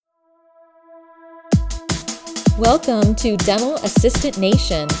Welcome to Dental Assistant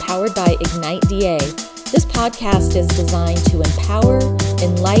Nation, powered by Ignite DA. This podcast is designed to empower,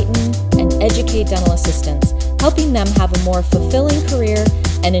 enlighten, and educate dental assistants, helping them have a more fulfilling career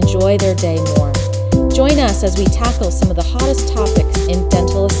and enjoy their day more. Join us as we tackle some of the hottest topics in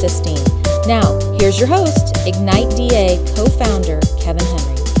dental assisting. Now, here's your host, Ignite DA co-founder, Kevin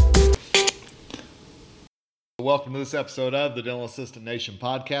Henry. Welcome to this episode of the Dental Assistant Nation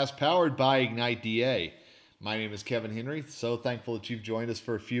podcast, powered by Ignite DA. My name is Kevin Henry. So thankful that you've joined us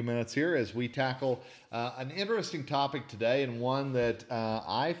for a few minutes here as we tackle an interesting topic today, and one that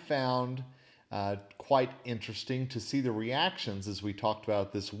I found quite interesting to see the reactions as we talked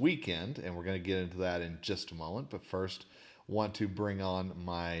about this weekend, and we're going to get into that in just a moment. But first, want to bring on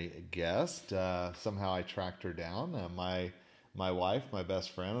my guest. Somehow I tracked her down. My wife, my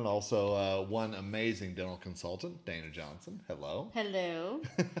best friend, and also one amazing dental consultant, Dana Johnson. Hello. Hello.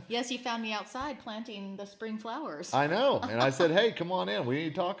 Yes, you found me outside planting the spring flowers. I know. And I said, hey, come on in. We need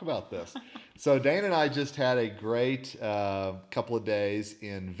to talk about this. So Dana and I just had a great couple of days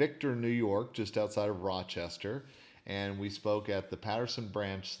in Victor, New York, just outside of Rochester. And we spoke at the Patterson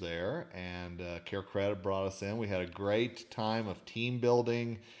branch there, and CareCredit brought us in. We had a great time of team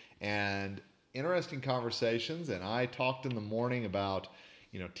building and interesting conversations, and I talked in the morning about,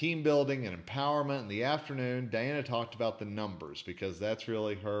 team building and empowerment. In the afternoon, Dana talked about the numbers, because that's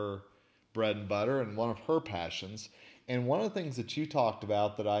really her bread and butter and one of her passions. And one of the things that you talked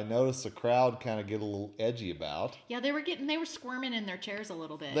about that I noticed the crowd kind of get a little edgy about. Yeah, they were squirming in their chairs a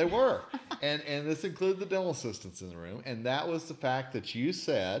little bit. They were. and this included the dental assistants in the room, and that was the fact that you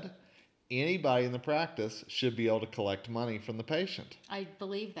said anybody in the practice should be able to collect money from the patient. I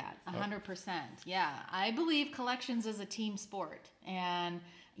believe that 100%. Yeah, I believe collections is a team sport, and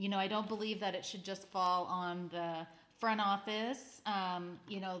I don't believe that it should just fall on the front office,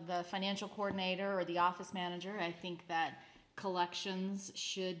 the financial coordinator or the office manager. I think that collections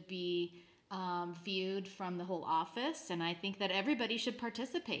should be viewed from the whole office, and I think that everybody should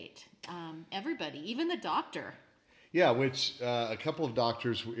participate. Everybody, even the doctor. Yeah, which a couple of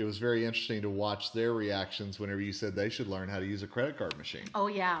doctors, it was very interesting to watch their reactions whenever you said they should learn how to use a credit card machine. Oh,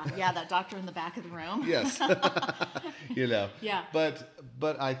 yeah, that doctor in the back of the room. Yes. Yeah.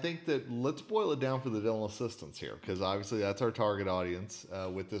 But I think that let's boil it down for the dental assistants here, because obviously that's our target audience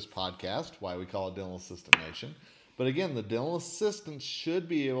with this podcast, why we call it Dental Assistant Nation. But again, the dental assistant should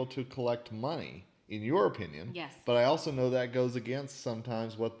be able to collect money, in your opinion. Yes. But I also know that goes against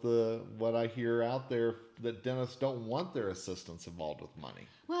sometimes what I hear out there, that dentists don't want their assistants involved with money.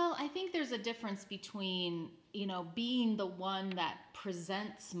 Well, I think there's a difference between, being the one that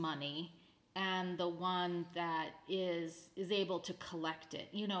presents money and the one that is able to collect it.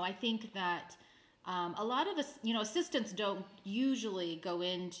 I think that a lot of us, assistants don't usually go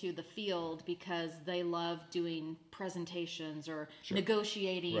into the field because they love doing presentations or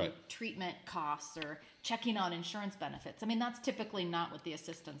negotiating treatment costs or checking on insurance benefits. I mean, that's typically not what the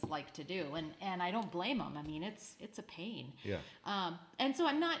assistants like to do, and I don't blame them. I mean, it's a pain. Yeah. And so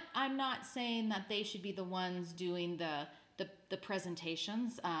I'm not saying that they should be the ones doing the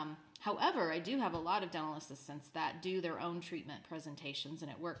presentations. However, I do have a lot of dental assistants that do their own treatment presentations,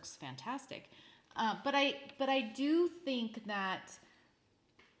 and it works fantastic. But I do think that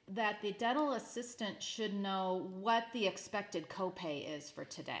the dental assistant should know what the expected copay is for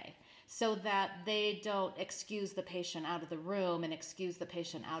today, so that they don't excuse the patient out of the room and excuse the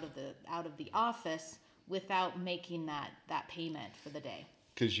patient out of the office without making that payment for the day.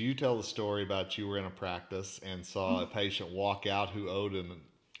 Because you tell the story about you were in a practice and saw a patient walk out who owed an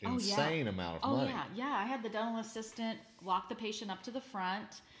insane amount of money. Yeah. I had the dental assistant walk the patient up to the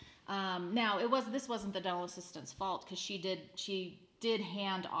front. Now this wasn't the dental assistant's fault, because she did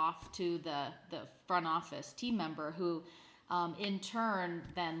hand off to the front office team member who, in turn,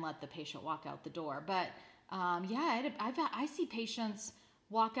 then let the patient walk out the door. But I see patients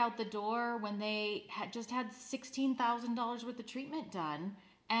walk out the door when they had $16,000 worth of treatment done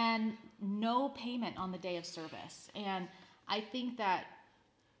and no payment on the day of service. And I think that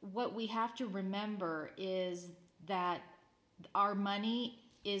what we have to remember is that our money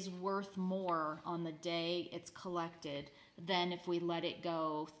is worth more on the day it's collected than if we let it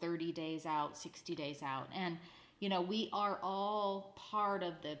go 30 days out, 60 days out. And, we are all part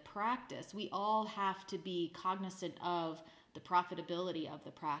of the practice. We all have to be cognizant of the profitability of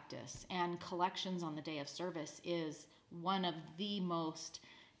the practice. And collections on the day of service is one of the most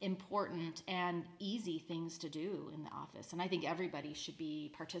important and easy things to do in the office. And I think everybody should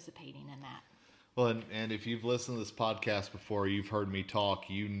be participating in that. Well, and if you've listened to this podcast before, you've heard me talk,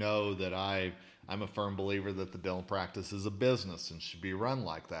 you know that I'm a firm believer that the dental practice is a business and should be run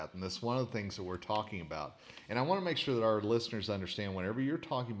like that. And that's one of the things that we're talking about. And I want to make sure that our listeners understand whenever you're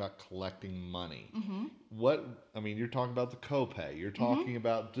talking about collecting money, you're talking about the copay. You're talking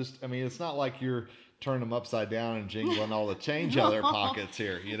about it's not like you're turning them upside down and jingling all the change out of their pockets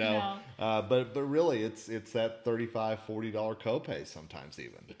here, No. But really, it's that $35, $40 copay sometimes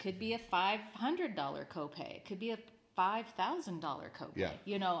even. It could be a $500 copay. It could be a $5,000 copay.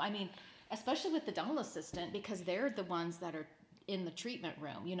 Yeah. Especially with the dental assistant, because they're the ones that are in the treatment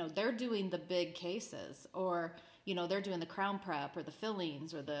room. They're doing the big cases, or they're doing the crown prep or the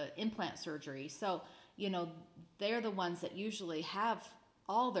fillings or the implant surgery. So they're the ones that usually have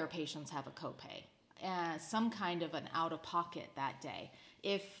all their patients have a copay. Some kind of an out-of-pocket that day,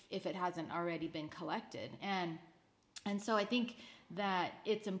 if it hasn't already been collected, and so I think that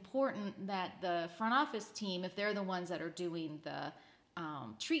it's important that the front office team, if they're the ones that are doing the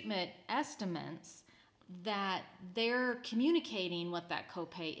treatment estimates, that they're communicating what that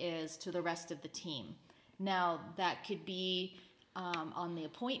copay is to the rest of the team. Now that could be on the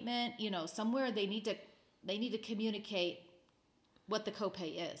appointment, somewhere they need to communicate what the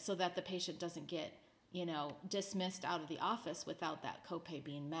copay is, so that the patient doesn't get dismissed out of the office without that copay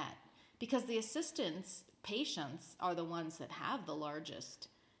being met. Because the assistants, patients, are the ones that have the largest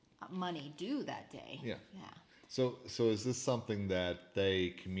money due that day. Yeah. Yeah. So is this something that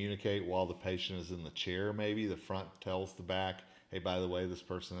they communicate while the patient is in the chair? Maybe the front tells the back, hey, by the way, this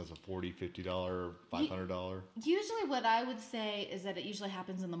person has a $40, $50, $500. Usually what I would say is that it usually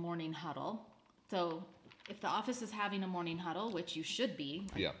happens in the morning huddle. So if the office is having a morning huddle, which you should be,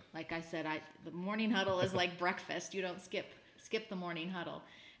 like I said, the morning huddle is like breakfast. You don't skip the morning huddle.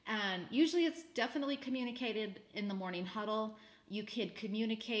 And usually it's definitely communicated in the morning huddle. You could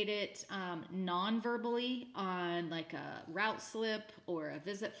communicate it non-verbally on like a route slip or a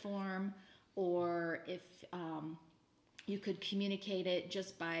visit form, or if you could communicate it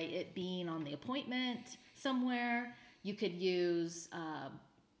just by it being on the appointment somewhere. You could use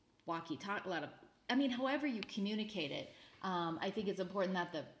walkie-talkie, however you communicate it. I think it's important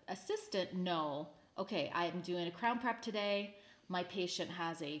that the assistant know, okay, I'm doing a crown prep today. My patient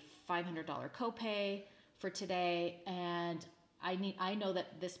has a $500 copay for today, and I know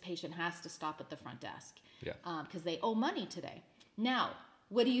that this patient has to stop at the front desk because they owe money today. Now,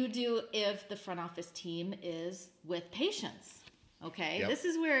 what do you do if the front office team is with patients? Okay, This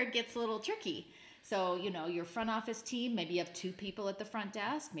is where it gets a little tricky. So, your front office team, maybe you have 2 people at the front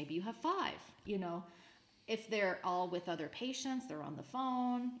desk, maybe you have 5, If they're all with other patients, they're on the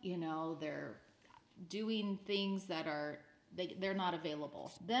phone, they're doing things that they're not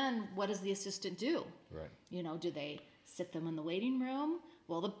available. Then what does the assistant do? Right. Do they sit them in the waiting room?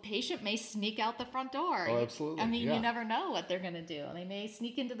 Well, the patient may sneak out the front door. Oh, absolutely. You never know what they're going to do. They may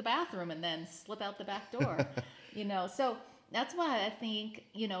sneak into the bathroom and then slip out the back door. So that's why I think,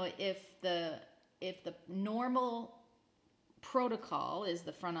 if the normal protocol is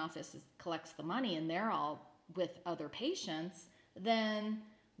the front office collects the money and they're all with other patients, then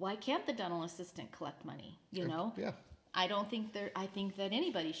why can't the dental assistant collect money? Yeah. I think that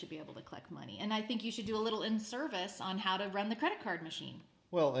anybody should be able to collect money. And I think you should do a little in-service on how to run the credit card machine.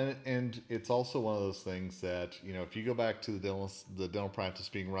 Well, and it's also one of those things that, if you go back to the dental practice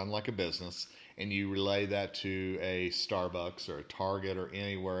being run like a business and you relay that to a Starbucks or a Target or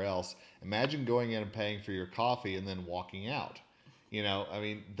anywhere else, imagine going in and paying for your coffee and then walking out.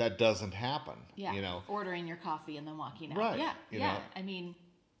 That doesn't happen. Yeah. Ordering your coffee and then walking out. Right. Yeah.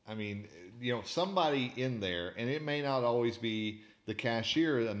 Somebody in there, and it may not always be the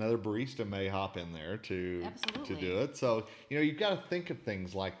cashier, another barista may hop in there to do it. So, you've got to think of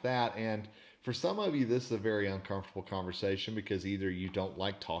things like that. And for some of you, this is a very uncomfortable conversation because either you don't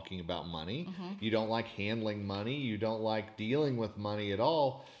like talking about money, you don't like handling money, you don't like dealing with money at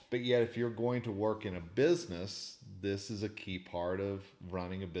all. But yet, if you're going to work in a business, this is a key part of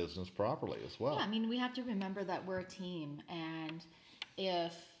running a business properly as well. Yeah, we have to remember that we're a team. And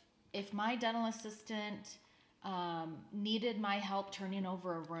if my dental assistant needed my help turning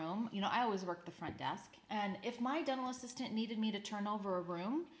over a room, I always work the front desk. And if my dental assistant needed me to turn over a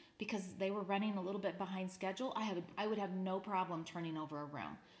room because they were running a little bit behind schedule, I would have no problem turning over a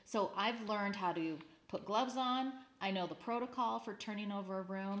room. So I've learned how to put gloves on. I know the protocol for turning over a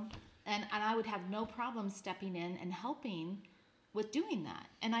room. And I would have no problem stepping in and helping with doing that.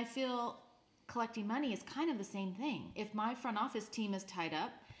 And I feel collecting money is kind of the same thing. If my front office team is tied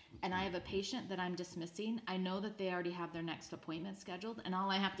up and I have a patient that I'm dismissing, I know that they already have their next appointment scheduled, and all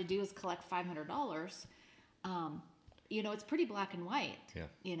I have to do is collect $500. It's pretty black and white. Yeah.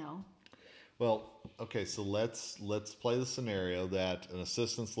 Well, okay, so let's play the scenario that an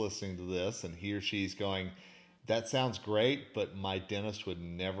assistant's listening to this and he or she's going, that sounds great, but my dentist would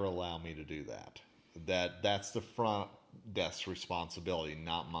never allow me to do that. That's the front desk's responsibility,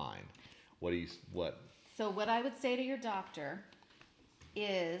 not mine. What? So what I would say to your doctor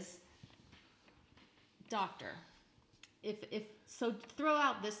is, doctor, if so, throw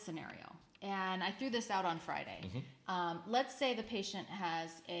out this scenario. And I threw this out on Friday. Let's say the patient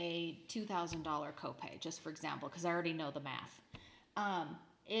has a $2,000 copay, just for example, because I already know the math.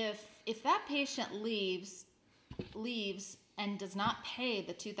 If that patient leaves and does not pay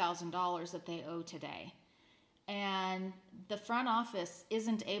the $2,000 that they owe today, and the front office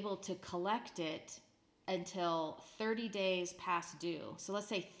isn't able to collect it until 30 days past due. So let's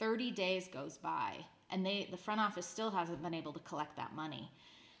say 30 days goes by, and the front office still hasn't been able to collect that money.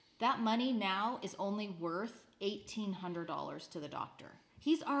 That money now is only worth $1,800 to the doctor.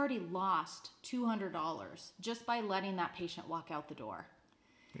 He's already lost $200 just by letting that patient walk out the door.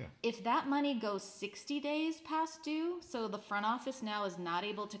 Yeah. If that money goes 60 days past due, so the front office now is not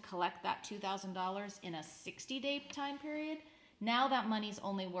able to collect that $2,000 in a 60-day time period, now that money's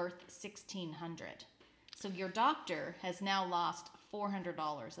only worth $1,600. So your doctor has now lost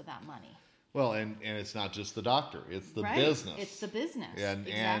 $400 of that money. Well, and it's not just the doctor, it's the Right. business. It's the business. And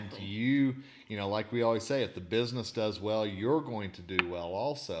Exactly. you know, like we always say, if the business does well, you're going to do well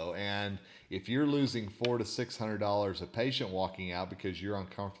also. And if you're losing $400 to $600 a patient walking out because you're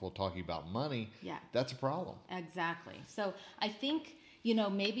uncomfortable talking about money, Yeah. that's a problem. Exactly. So I think,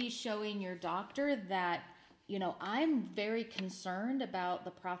 maybe showing your doctor that, I'm very concerned about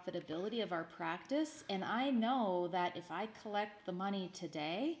the profitability of our practice. And I know that if I collect the money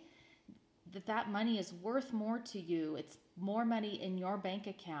today, that money is worth more to you. It's more money in your bank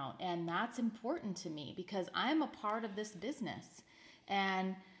account. And that's important to me because I'm a part of this business.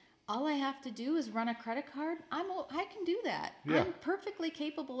 And all I have to do is run a credit card. I can do that. Yeah. I'm perfectly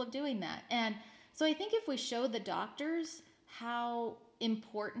capable of doing that. And so I think if we show the doctors how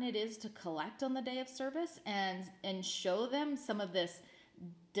important it is to collect on the day of service and show them some of this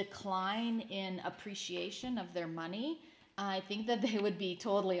decline in appreciation of their money, I think that they would be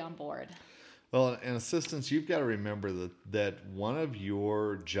totally on board. Well, and assistants, you've got to remember that one of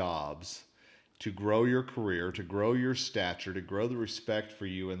your jobs to grow your career, to grow your stature, to grow the respect for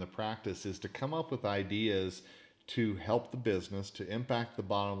you in the practice is to come up with ideas to help the business, to impact the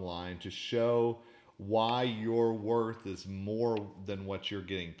bottom line, to show why your worth is more than what you're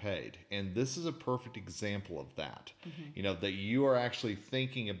getting paid. And this is a perfect example of that. That you are actually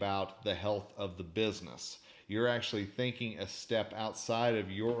thinking about the health of the business. You're actually thinking a step outside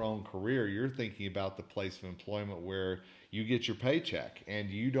of your own career. You're thinking about the place of employment where you get your paycheck, and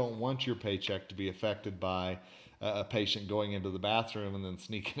you don't want your paycheck to be affected by a patient going into the bathroom and then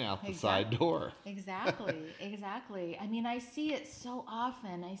sneaking out the side door. Exactly. I mean, I see it so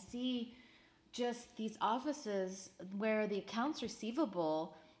often. I see just these offices where the accounts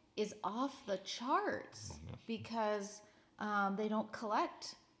receivable is off the charts because they don't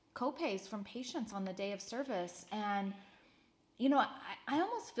collect copays from patients on the day of service. And I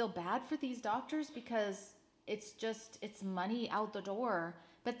almost feel bad for these doctors because it's money out the door,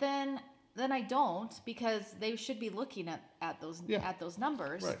 but then I don't, because they should be looking at those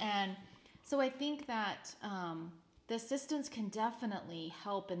numbers. Right. And so I think that the assistants can definitely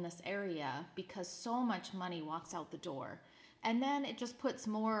help in this area because so much money walks out the door, and then it just puts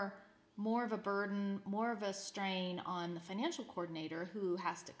more of a burden, more of a strain on the financial coordinator who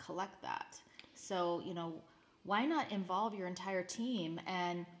has to collect that. So, why not involve your entire team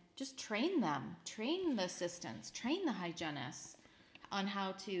and just train the assistants, train the hygienists on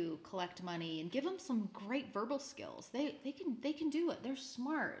how to collect money, and give them some great verbal skills. They can do it. They're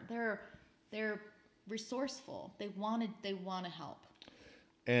smart. They're resourceful. They want to help.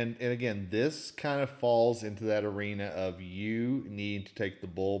 And again, this kind of falls into that arena of you need to take the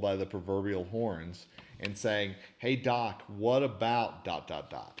bull by the proverbial horns and saying, hey, doc, what about ...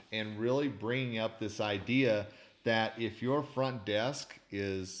 And really bringing up this idea that if your front desk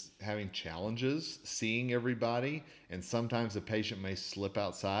is having challenges seeing everybody, and sometimes a patient may slip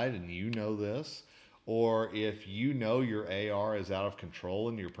outside and you know this, or if you know your AR is out of control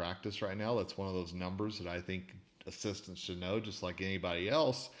in your practice right now, that's one of those numbers that I think assistants should know, just like anybody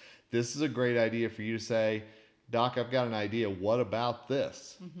else. This is a great idea for you to say, doc, I've got an idea. What about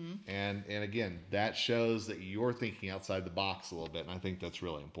this? And again, that shows that you're thinking outside the box a little bit, and I think that's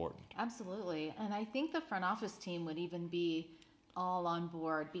really important. Absolutely. And I think the front office team would even be all on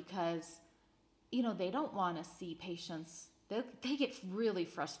board because, they don't want to see patients. They get really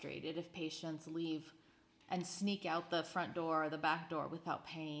frustrated if patients leave and sneak out the front door or the back door without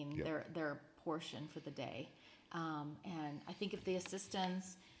paying Yep. their portion for the day. And I think if the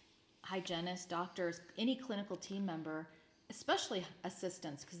assistants, hygienists, doctors, any clinical team member, especially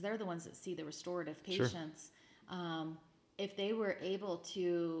assistants, because they're the ones that see the restorative patients, if they were able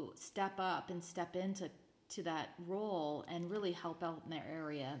to step up and step into that role and really help out in their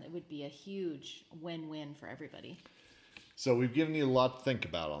area, it would be a huge win-win for everybody. So we've given you a lot to think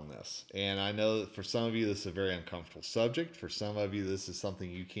about on this. And I know that for some of you, this is a very uncomfortable subject. For some of you, this is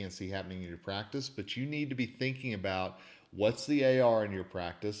something you can't see happening in your practice, but you need to be thinking about what's the AR in your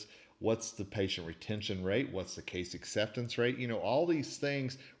practice, what's the patient retention rate, what's the case acceptance rate, all these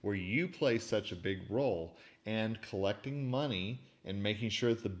things where you play such a big role, and collecting money and making sure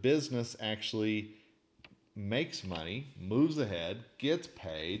that the business actually makes money, moves ahead, gets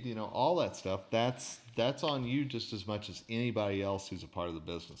paid, all that stuff. That's on you just as much as anybody else who's a part of the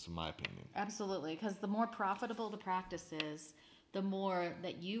business, in my opinion. Absolutely, because the more profitable the practice is, the more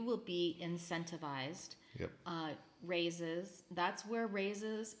that you will be incentivized. Yep. Raises, that's where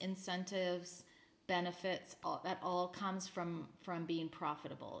raises, incentives, benefits, that all comes from being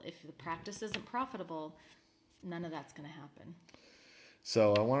profitable. If the practice isn't profitable, none of that's going to happen.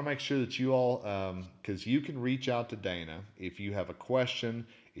 So I want to make sure that you all, because you can reach out to Dana if you have a question,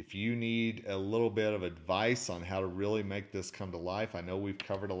 if you need a little bit of advice on how to really make this come to life. I know we've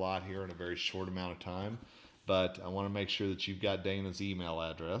covered a lot here in a very short amount of time, but I want to make sure that you've got Dana's email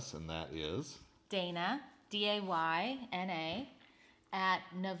address, and that is Dana, Dayna, at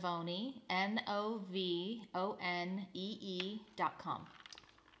Novonee, Novonee.com.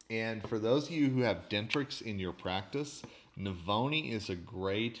 And for those of you who have Dentrix in your practice, Novonee is a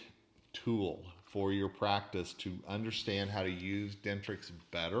great tool for your practice to understand how to use Dentrix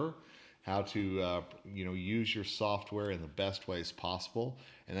better, how to use your software in the best ways possible,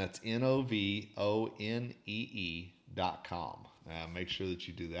 and that's Novonee.com. Make sure that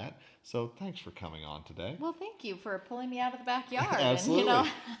you do that. So thanks for coming on today. Well, thank you for pulling me out of the backyard. Absolutely. And,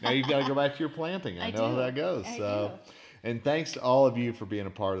 Now you've got to go back to your planting. I know how that goes. I do. And thanks to all of you for being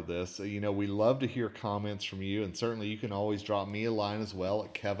a part of this. We love to hear comments from you, and certainly you can always drop me a line as well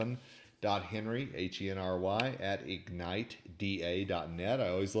at kevin.henry, Henry, at igniteda.net. I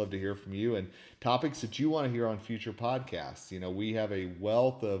always love to hear from you and topics that you want to hear on future podcasts. We have a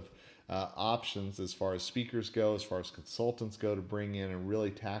wealth of options as far as speakers go, as far as consultants go, to bring in and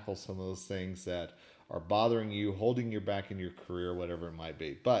really tackle some of those things that are bothering you, holding you back in your career, whatever it might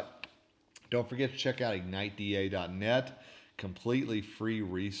be. But don't forget to check out igniteda.net. Completely free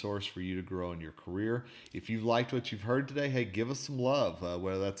resource for you to grow in your career. If you've liked what you've heard today, hey, give us some love,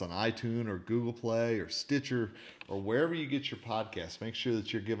 whether that's on iTunes or Google Play or Stitcher or wherever you get your podcasts. Make sure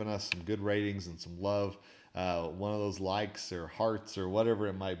that you're giving us some good ratings and some love. One of those likes or hearts or whatever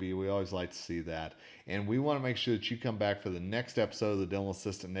it might be. We always like to see that. And we want to make sure that you come back for the next episode of the Dental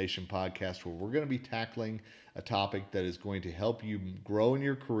Assistant Nation podcast, where we're going to be tackling a topic that is going to help you grow in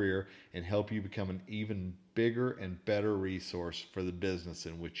your career and help you become an even bigger and better resource for the business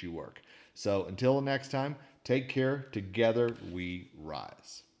in which you work. So until the next time, take care. Together we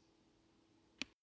rise.